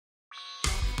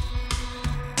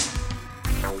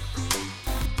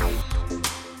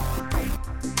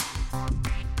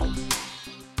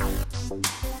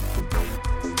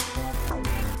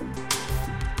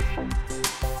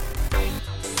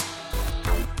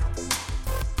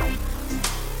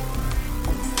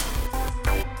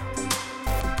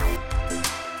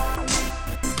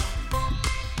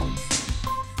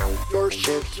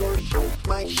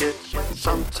my shit.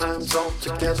 Sometimes all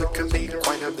together can be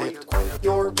quite a bit.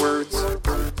 Your words,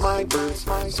 my words,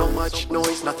 so much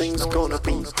noise, nothing's gonna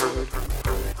be heard.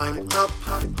 I'm up,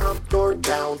 you're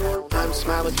down. I'm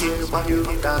smiling here while you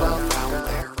got around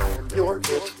there. You're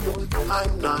it,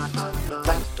 I'm not.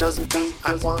 That doesn't mean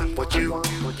I want what you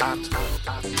got.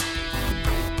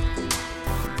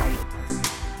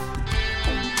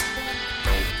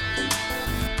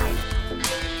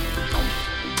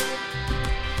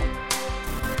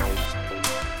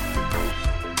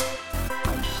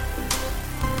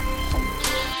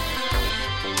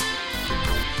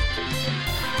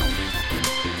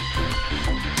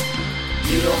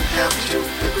 You don't have to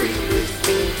agree with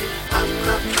me. I'm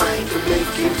not trying to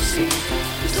make you see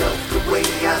yourself the way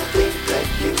I think that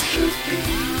you should be.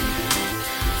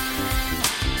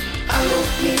 I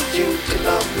don't need you to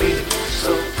love me,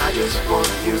 so I just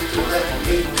want you to let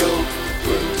me go.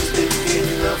 We're big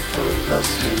enough for us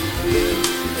to live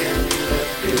and let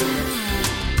you.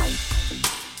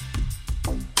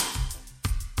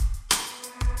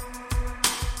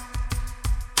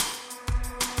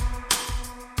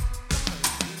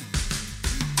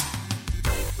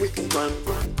 We can run,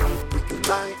 we can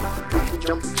fly, we can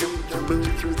jump to the moon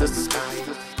through the sky.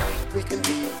 We can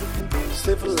be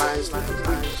civilized,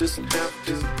 we just have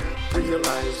to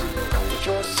realize that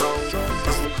your song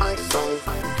isn't my song.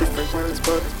 Different words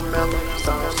but melodies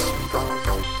are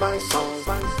strong. My song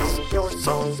isn't your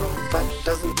song, that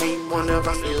doesn't mean one of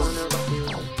us is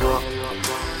wrong.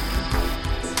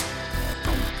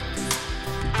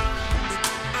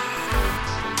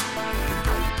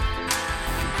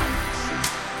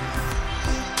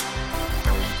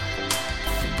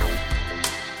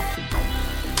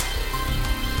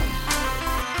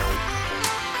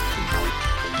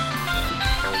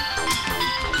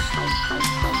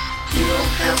 You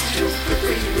don't have to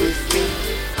agree with me.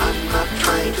 I'm not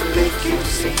trying to make you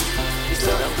see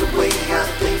yourself the way I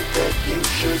think that you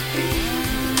should be.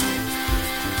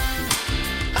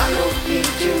 I don't need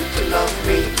you to love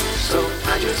me, so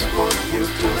I just want you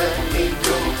to let me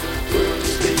go. World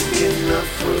is big enough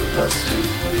for us to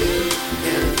live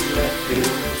and let you.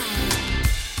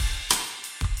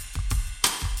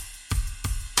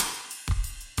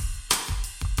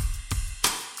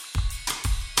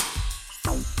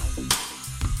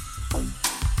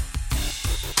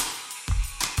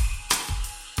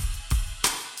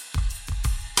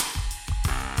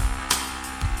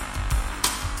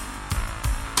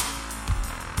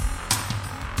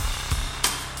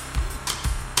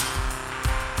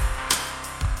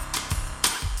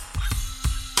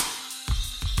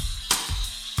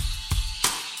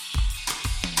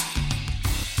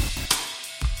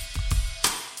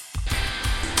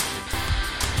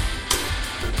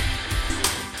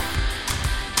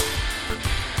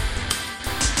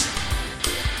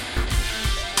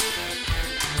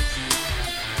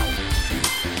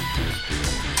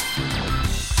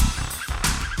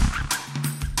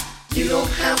 You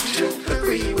don't have to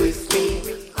agree with me.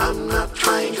 I'm not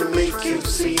trying to make you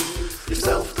see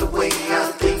yourself the way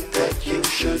I think that you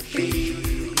should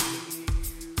be.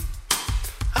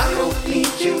 I don't need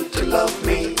you to love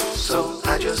me, so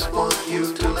I just want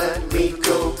you to let me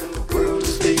go. The world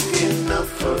is big enough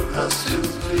for us to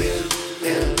live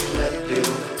and let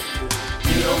live.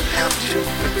 You don't have to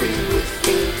agree with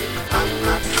me. I'm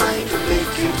not trying to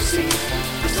make you see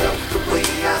yourself the way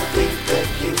I think that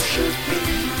you should be.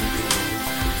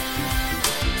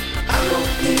 I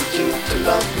don't need you to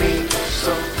love me,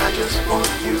 so I just want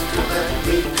you to